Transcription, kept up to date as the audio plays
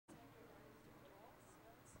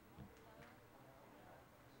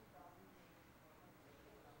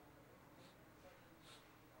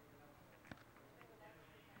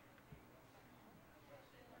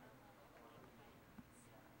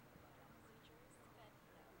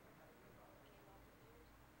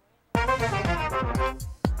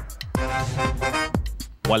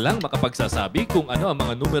Walang makapagsasabi kung ano ang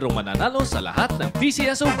mga numerong mananalo sa lahat ng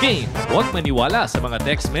PCSO game. Huwag maniwala sa mga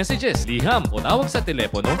text messages, liham o tawag sa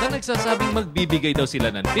telepono na nagsasabing magbibigay daw sila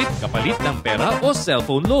ng tip kapalit ng pera o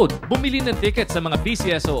cellphone load. Bumili ng ticket sa mga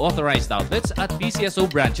PCSO authorized outlets at PCSO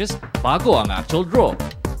branches bago ang actual draw.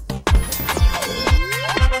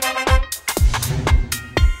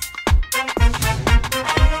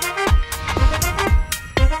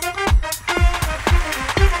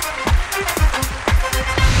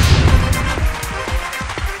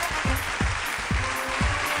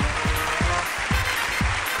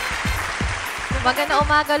 Magandang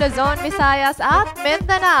umaga Luzon, Visayas at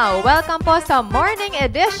Mindanao. Welcome po sa morning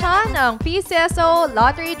edition ng PCSO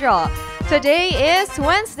Lottery Draw. Today is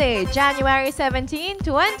Wednesday, January 17,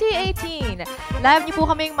 2018. Live niyo po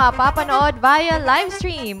kaming mapapanood via live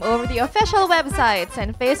stream over the official websites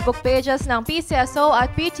and Facebook pages ng PCSO at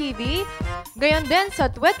PTV. Gayon din sa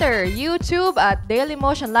Twitter, YouTube at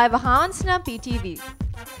Dailymotion live accounts ng PTV.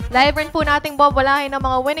 Live rin po nating bobolahin ang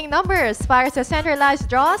mga winning numbers para sa centralized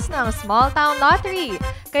draws ng Small Town Lottery.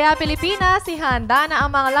 Kaya Pilipinas, ihanda na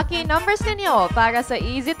ang mga lucky numbers ninyo para sa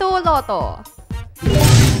Easy 2 Lotto.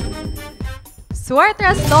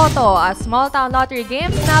 Suertes Lotto at Small Town Lottery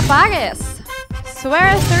games na pares.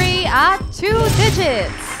 Swear 3 at 2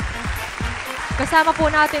 digits. Kasama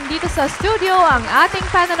po natin dito sa studio ang ating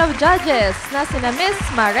panel of judges na sina Miss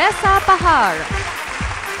Maresa Pahar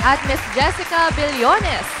at Miss Jessica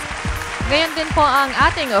Billones. Ngayon din po ang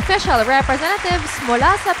ating official representatives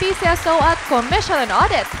mula sa PCSO at Commission on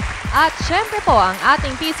Audit. At syempre po ang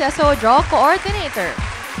ating PCSO Draw Coordinator.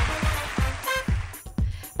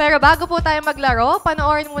 Pero bago po tayo maglaro,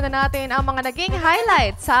 panoorin muna natin ang mga naging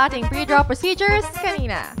highlights sa ating pre-draw procedures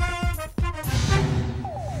kanina.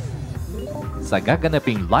 Sa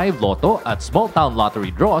gaganaping live lotto at small town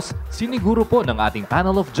lottery draws, siniguro po ng ating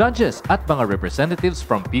panel of judges at mga representatives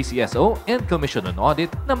from PCSO and Commission on Audit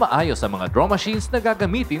na maayos ang mga draw machines na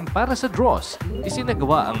gagamitin para sa draws.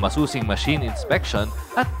 Isinagawa ang masusing machine inspection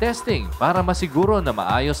at testing para masiguro na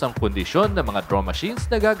maayos ang kondisyon ng mga draw machines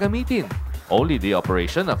na gagamitin. Only the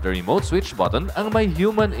operation of the remote switch button ang may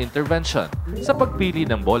human intervention. Sa pagpili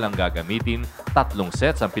ng bolang gagamitin, 3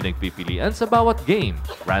 sets ang pinagpipilian sa bawat game.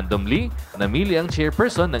 Randomly, namili ang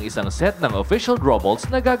chairperson ng isang set ng official draw balls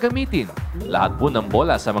na gagamitin. Lahat po ng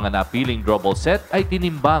bola sa mga napiling draw ball set ay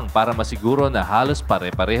tinimbang para masiguro na halos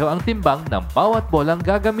pare-pareho ang timbang ng bawat bolang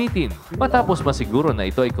gagamitin. Matapos masiguro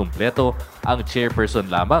na ito ay kumpleto, ang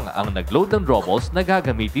chairperson lamang ang nagload ng draw balls na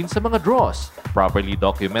gagamitin sa mga draws. Properly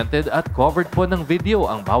documented at covered po ng video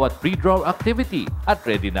ang bawat pre-draw activity at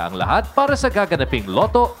ready na ang lahat para sa gaganaping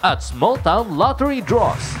Lotto at Small Town Lottery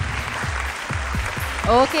Draws.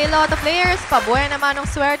 Okay, Lotto players, pabuhay naman ng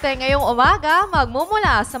swerte ngayong umaga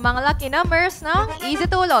magmumula sa mga lucky numbers ng Easy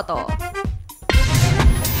 2 Lotto.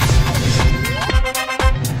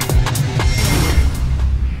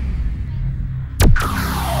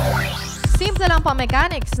 Simple lang pa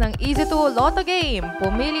mechanics ng Easy 2 Lotto game.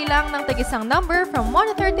 Pumili lang ng tig-isang number from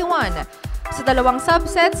 1 to 31 sa dalawang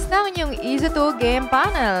subsets ng inyong Easy 2 game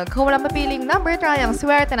panel. Kung walang mapiling number, try ang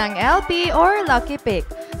swerte ng LP or Lucky Pick.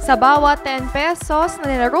 Sa bawat 10 pesos na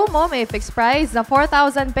nilaro mo, may fixed prize na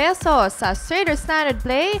 4,000 pesos sa straight or standard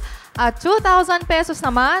play at 2,000 pesos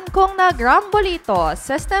naman kung nag-rambolito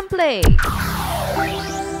system play.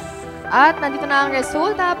 At nandito na ang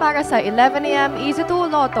resulta para sa 11 AM Easy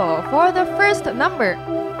 2 Lotto for the first number.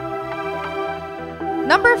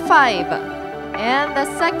 Number 5. And the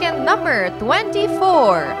second number,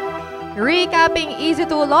 24. Recapping Easy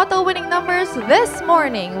 2 Lotto winning numbers this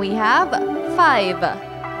morning, we have 5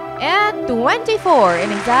 and 24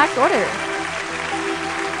 in exact order.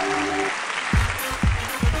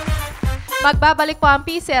 Magbabalik po ang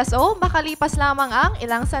PCSO, makalipas lamang ang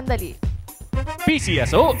ilang sandali.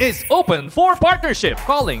 PCSO is open for partnership,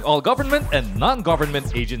 calling all government and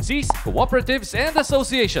non-government agencies, cooperatives, and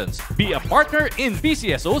associations. Be a partner in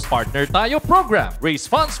PCSO's Partner Tayo program. Raise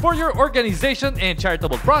funds for your organization and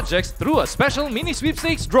charitable projects through a special mini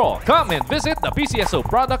sweepstakes draw. Come and visit the PCSO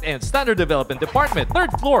Product and Standard Development Department,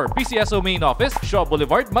 3rd floor, PCSO Main Office, Shaw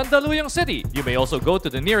Boulevard, Mandaluyong City. You may also go to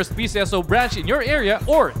the nearest PCSO branch in your area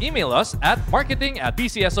or email us at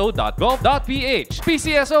marketing@pcso.gov.ph.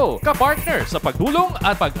 PCSO, kapartner sa pagtulong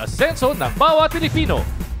at pag-asenso ng bawat Pilipino.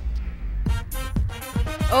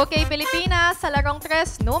 Okay, Pilipinas, sa larong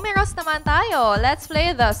 3 numeros naman tayo. Let's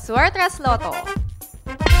play the Suertes Lotto.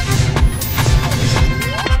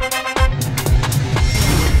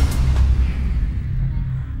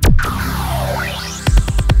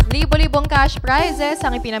 Libo-libong cash prizes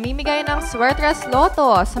ang ipinamimigay ng Swertres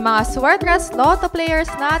Lotto sa mga Swertres Lotto players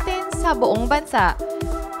natin sa buong bansa.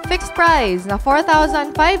 Fixed prize na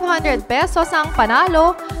 4,500 pesos ang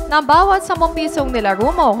panalo ng bawat 10 pisong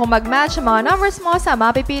nilaro mo kung mag-match ang mga numbers mo sa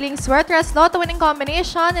mapipiling Swertres Lotto winning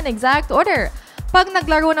combination in exact order. Pag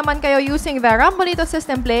naglaro naman kayo using the Rambolito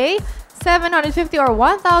System Play, 750 or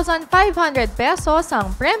 1,500 pesos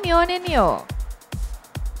ang premyo ninyo.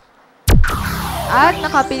 At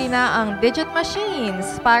nakapili na ang digit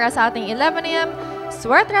machines para sa ating 11 AM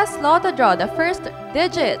Swertres Lotto Draw. The first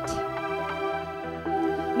digit,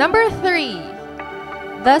 number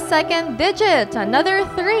 3. The second digit, another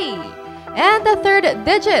 3. And the third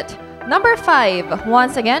digit, number 5.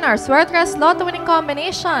 Once again, our Swertres Lotto winning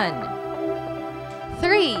combination.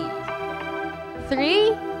 3,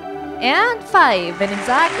 3, and 5 in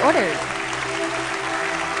exact order.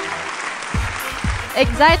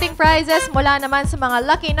 Exciting prizes mula naman sa mga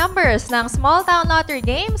lucky numbers ng Small Town Lottery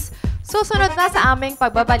Games. Susunod na sa aming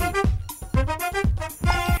pagbabalik.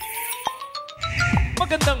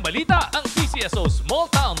 Magandang balita, ang PCSO Small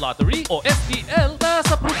Town Lottery o STL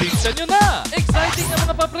nasa probinsya nyo na! Exciting na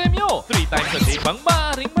mga papremyo! 3 times a day pang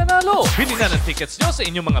maaaring manalo! Bili na ng tickets nyo sa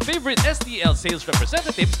inyong mga favorite STL sales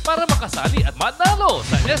representatives para makasali at manalo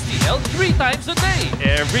sa STL 3 times a day!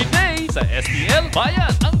 Every day sa STL,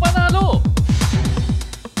 bayan ang panalo!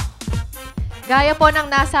 Gaya po ng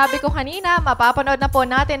nasabi ko kanina, mapapanood na po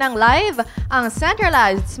natin ng live ang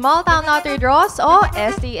Centralized Small Town Lottery Draws o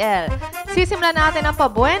STL. Sisimulan natin ang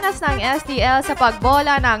pabuenas ng STL sa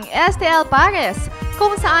pagbola ng STL Pares,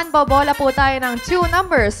 kung saan bobola po tayo ng 2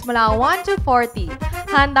 numbers mula 1 to 40.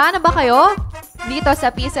 Handa na ba kayo? Dito sa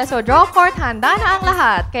PCSO Draw Court, handa na ang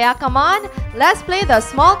lahat. Kaya come on, let's play the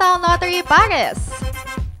Small Town Lottery Pares!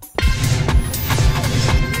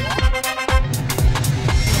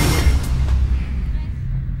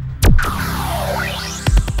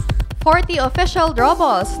 40 official draw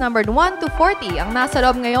balls, numbered 1 to 40, ang nasa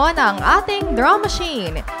loob ngayon ng ating draw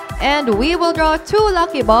machine. And we will draw 2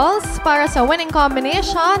 lucky balls para sa winning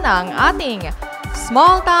combination ng ating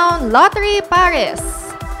Small Town Lottery Pares.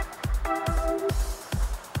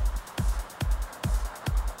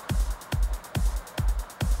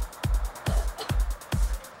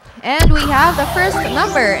 And we have the first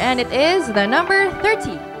number, and it is the number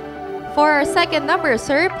 30. For our second number,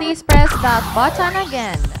 sir, please press that button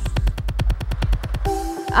again.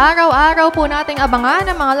 Araw-araw po nating abangan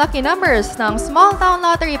ang mga lucky numbers ng Small Town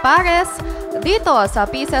Lottery Pares dito sa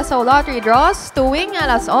PCSO Lottery Draws tuwing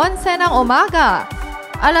alas 11 ng umaga,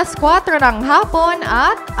 alas 4 ng hapon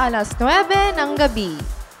at alas 9 ng gabi.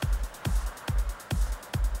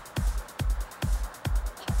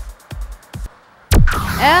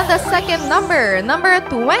 And the second number, number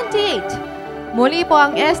 28. Muli po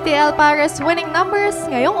ang STL Pares winning numbers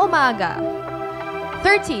ngayong umaga.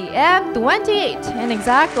 30 and 28 in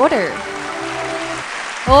exact order.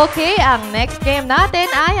 Okay, ang next game natin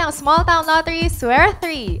ay ang Small Town Lottery Swear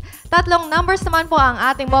 3. 3 numbers naman po ang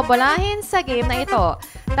ating bobolahin sa game na ito.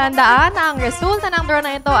 Tandaan na ang resulta ng draw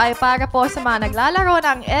na ito ay para po sa mga naglalaro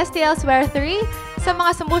ng STL Swear 3 sa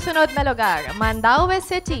mga sumusunod na lugar: Mandaue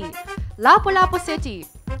City, Lapu-Lapu City,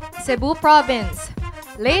 Cebu Province,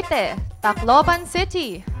 Leyte, Tacloban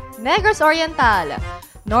City, Negros Oriental,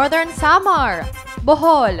 Northern Samar,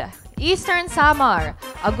 Bohol, Eastern Samar,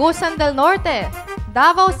 Agusan del Norte,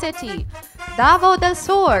 Davao City, Davao del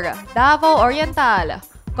Sur, Davao Oriental,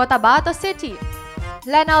 Cotabato City,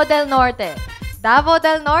 Lanao del Norte, Davao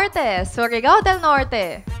del Norte, Surigao del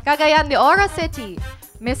Norte, Cagayan de Oro City,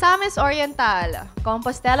 Misamis Oriental,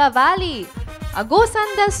 Compostela Valley,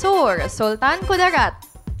 Agusan del Sur, Sultan Kudarat,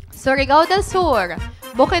 Surigao del Sur,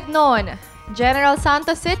 Bukidnon, General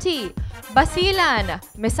Santos City, Basilan,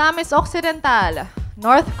 Misamis Occidental,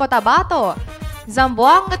 North Cotabato,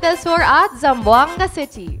 Zamboanga del Sur at Zamboanga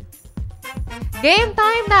City. Game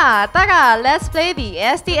time na! Tara, let's play the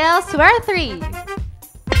STL Swear 3!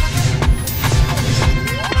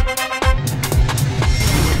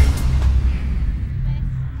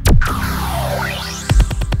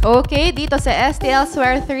 Okay, dito sa STL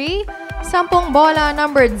Swear 3, 10 bola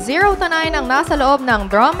numbered 0 to 9 ang nasa loob ng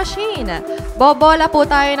draw machine. Bobola po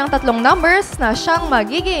tayo ng 3 numbers na siyang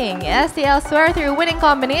magiging STL Swear 3 winning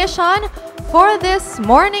combination for this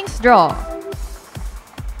morning's draw.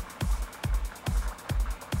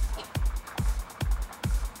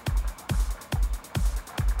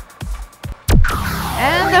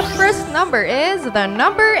 And the first number is the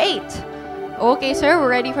number 8. Okay, sir,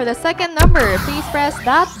 we're ready for the second number. Please press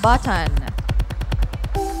that button.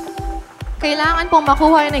 Kailangan pong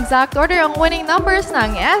makuha in exact order ang winning numbers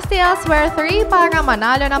ng STL Swear 3 para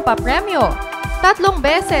manalo ng papremyo. 3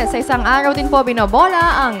 beses sa isang araw din po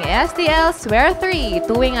binobola ang STL Swear 3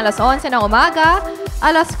 tuwing alas 11 ng umaga,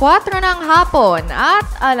 alas 4 ng hapon at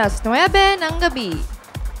alas 9 ng gabi.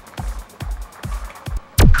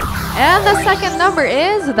 And the second number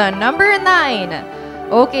is the number 9.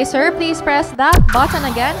 Okay sir, please press that button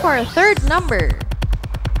again for a third number.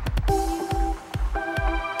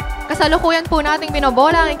 Kasalukuyan po nating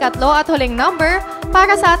binobola ang ikatlo at huling number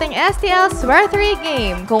para sa ating STL Swear 3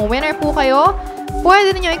 game. Kung winner po kayo,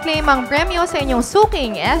 pwede ninyo i-claim ang premyo sa inyong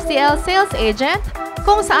suking STL sales agent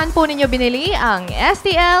kung saan po ninyo binili ang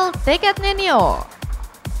STL ticket ninyo.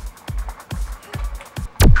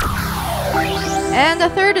 And the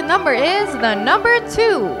third number is the number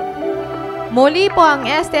 2. Muli po ang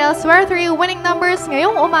STL Swear 3 winning numbers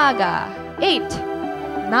ngayong umaga.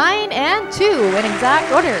 8, 9, and 2 in exact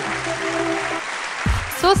order.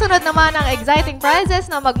 Susunod naman ang exciting prizes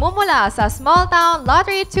na magmumula sa Small Town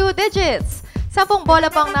Lottery 2 digits. 10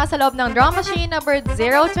 bola pang nasa loob ng draw machine numbered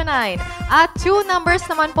 0 to 9. At 2 numbers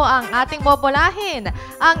naman po ang ating bobolahin.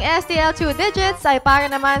 Ang STL 2 digits ay para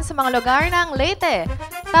naman sa mga lugar ng Leyte,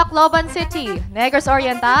 Tacloban City, Negros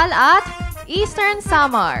Oriental at Eastern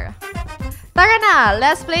Samar. Tara na,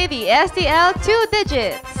 let's play the STL 2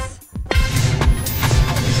 digits.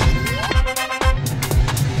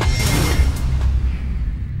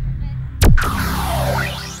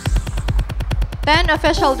 10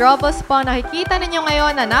 official drawballs po nakikita ninyo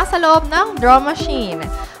ngayon na nasa loob ng draw machine.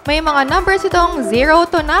 May mga numbers itong 0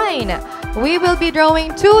 to 9. We will be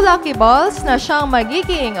drawing 2 lucky balls na siyang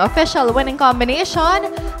magiging official winning combination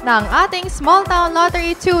ng ating Small Town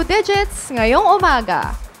Lottery 2 digits ngayong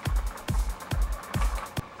umaga.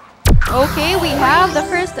 Okay, we have the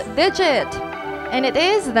first digit. And it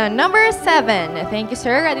is the number 7. Thank you,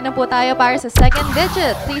 sir. Ready na po tayo para sa second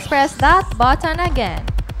digit. Please press that button again.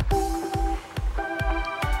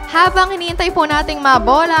 Habang hinihintay po nating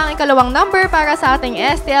mabola ang ikalawang number para sa ating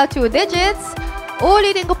STL 2 digits,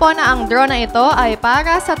 ulitin ko po na ang draw na ito ay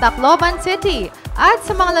para sa Tacloban City at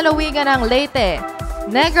sa mga lalawigan ng Leyte,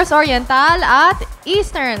 Negros Oriental at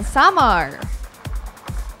Eastern Samar.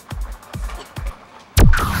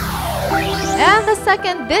 And the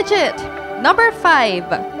second digit, number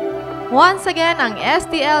 5. Once again, ang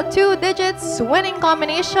STL 2 digits winning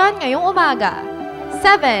combination ngayong umaga.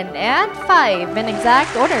 7 and 5 in exact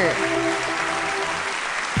order.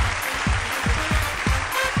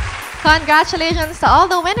 Congratulations to all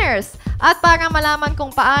the winners! At para malaman kung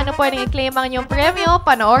paano pwedeng i-claim ang inyong premyo,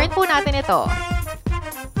 panoorin po natin ito.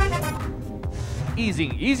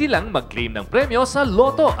 Easy lang mag-claim ng premyo sa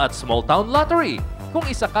Lotto at Small Town Lottery. Kung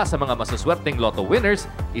isa ka sa mga masuswerteng Lotto winners,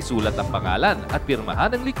 isulat ang pangalan at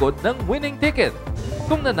pirmahan ang likod ng winning ticket.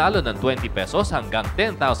 Kung nanalo ng 20 pesos hanggang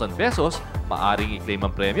 10,000 pesos, maaring i-claim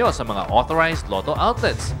ang premyo sa mga authorized Lotto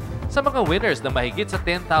outlets. Sa mga winners na mahigit sa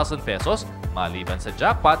 10,000 pesos, maliban sa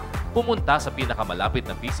jackpot, pumunta sa pinakamalapit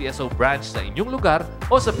na PCSO branch sa inyong lugar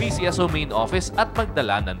o sa PCSO main office at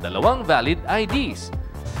magdala ng 2 valid IDs.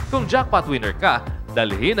 Kung jackpot winner ka,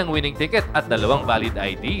 dalhin ang winning ticket at 2 valid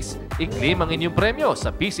IDs. I-claim ang inyong premyo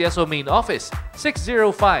sa PCSO main office,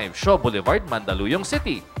 605 Shaw Boulevard, Mandaluyong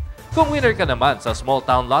City. Kung winner ka naman sa Small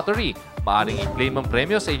Town Lottery, maaring i-claim ang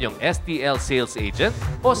premyo sa inyong STL sales agent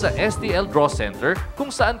o sa STL Draw Center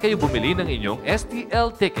kung saan kayo bumili ng inyong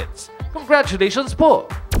STL tickets. Congratulations po!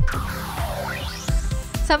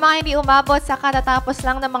 Sa mga hindi umabot sa katatapos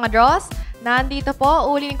lang ng mga draws, nandito po,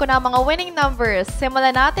 ulitin ko na ang mga winning numbers.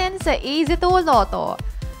 Simulan natin sa Easy 2 Lotto.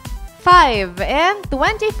 5 and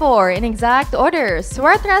 24 in exact order.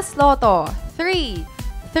 Swertres Lotto. 3,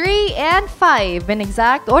 3 and 5 in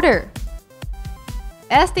exact order.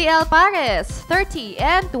 STL Pares, 30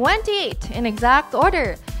 and 28 in exact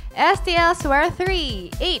order. STL Swear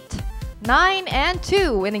 3, 8, 9 and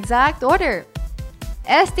 2 in exact order.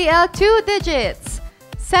 STL 2 digits,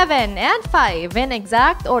 7 and 5 in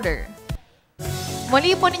exact order.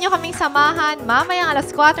 Muli po ninyo kaming samahan mamayang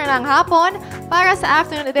alas 4 ng hapon para sa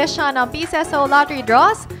afternoon edition ng PCSO Lottery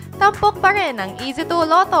Draws. Tampok pa rin ang Easy 2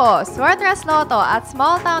 Lotto, Swertres Lotto at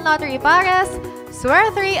Small Town Lottery Pares,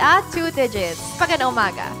 Swear 3 at 2 digits. Pagandang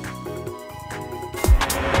umaga.